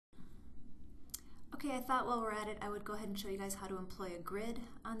Okay, I thought while we're at it, I would go ahead and show you guys how to employ a grid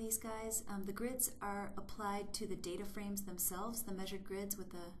on these guys. The grids are applied to the data frames themselves, the measured grids with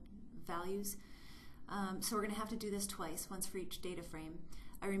the values. So we're going to have to do this twice, once for each data frame.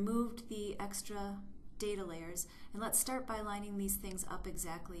 I removed the extra data layers, and let's start by lining these things up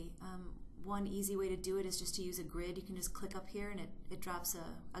exactly. One easy way to do it is just to use a grid. You can just click up here and it drops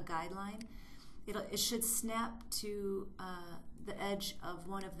a guideline. It should snap to the edge of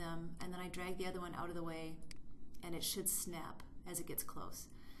one of them, and then I drag the other one out of the way, and it should snap as it gets close.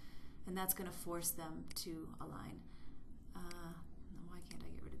 And that's going to force them to align. Why can't I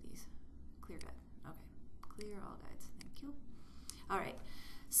get rid of these? Clear guide. Okay. Clear all guides. Thank you. All right.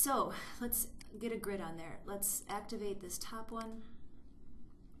 So let's get a grid on there. Let's activate this top one.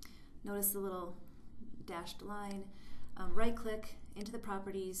 Notice the little dashed line. Right click into the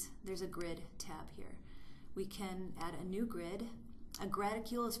properties. There's a grid tab here. We can add a new grid. A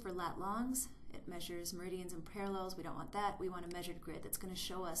graticule is for lat longs. It measures meridians and parallels. We don't want that. We want a measured grid that's going to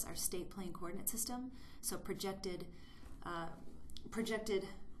show us our state plane coordinate system. So projected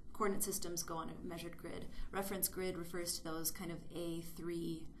coordinate systems go on a measured grid. Reference grid refers to those kind of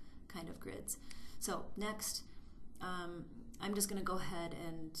A3 kind of grids. So next, I'm just going to go ahead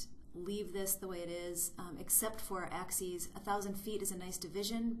and leave this the way it is, except for our axes. 1,000 feet is a nice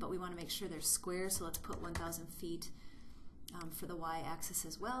division, but we want to make sure they're square, so let's put 1,000 feet for the y-axis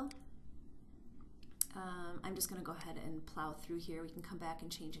as well. I'm just going to go ahead and plow through here. We can come back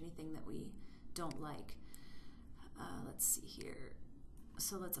and change anything that we don't like. Let's see here.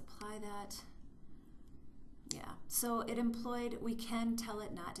 So let's apply that. Yeah, so it employed, we can tell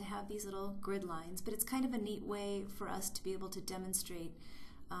it not to have these little grid lines, but it's kind of a neat way for us to be able to demonstrate,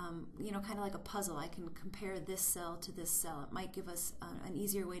 you know, kind of like a puzzle. I can compare this cell to this cell. It might give us an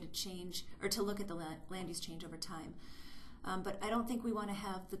easier way to change, or to look at the land use change over time. But I don't think we want to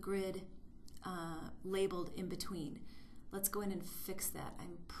have the grid labeled in between. Let's go in and fix that.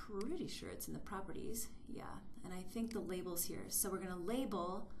 I'm pretty sure it's in the properties. Yeah, and I think the label's here. So we're going to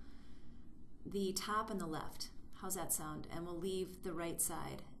label the top and the left. How's that sound? And we'll leave the right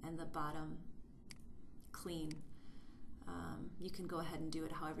side and the bottom clean. You can go ahead and do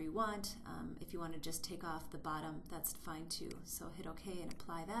it however you want. If you want to just take off the bottom, that's fine too. So hit OK and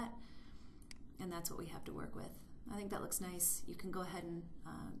apply that. And that's what we have to work with. I think that looks nice. You can go ahead and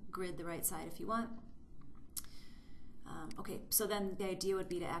grid the right side if you want. Okay, so then the idea would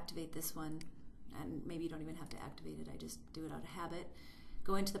be to activate this one, and maybe you don't even have to activate it. I just do it out of habit.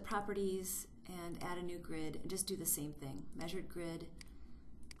 Go into the properties and add a new grid and just do the same thing. Measured grid.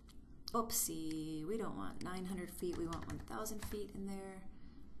 Oopsie, we don't want 900 feet, we want 1,000 feet in there.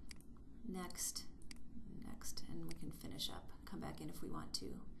 Next, next, and we can finish up. Come back in if we want to.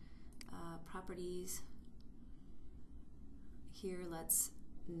 Properties. Here, let's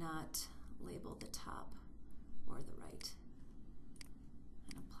not label the top or the right.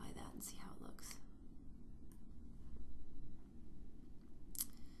 And apply that and see how it looks.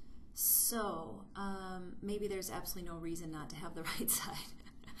 So maybe there's absolutely no reason not to have the right side.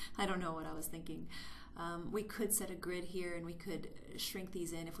 I don't know what I was thinking. We could set a grid here, and we could shrink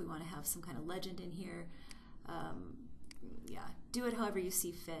these in if we want to have some kind of legend in here. Yeah, do it however you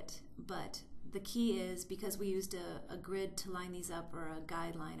see fit. But the key is, because we used a grid to line these up, or a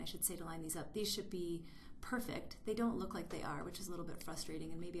guideline, I should say, to line these up, these should be perfect. They don't look like they are, which is a little bit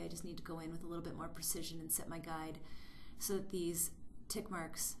frustrating, and maybe I just need to go in with a little bit more precision and set my guide so that these tick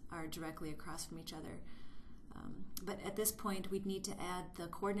marks are directly across from each other. But at this point, we'd need to add the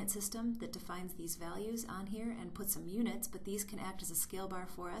coordinate system that defines these values on here and put some units, but these can act as a scale bar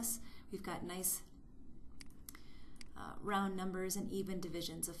for us. We've got nice round numbers and even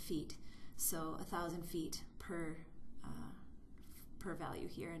divisions of feet. So 1,000 feet per value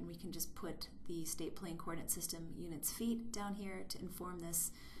here, and we can just put the state plane coordinate system units feet down here to inform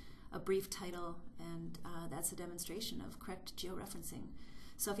this a brief title, and that's a demonstration of correct georeferencing.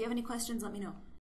 So if you have any questions, let me know.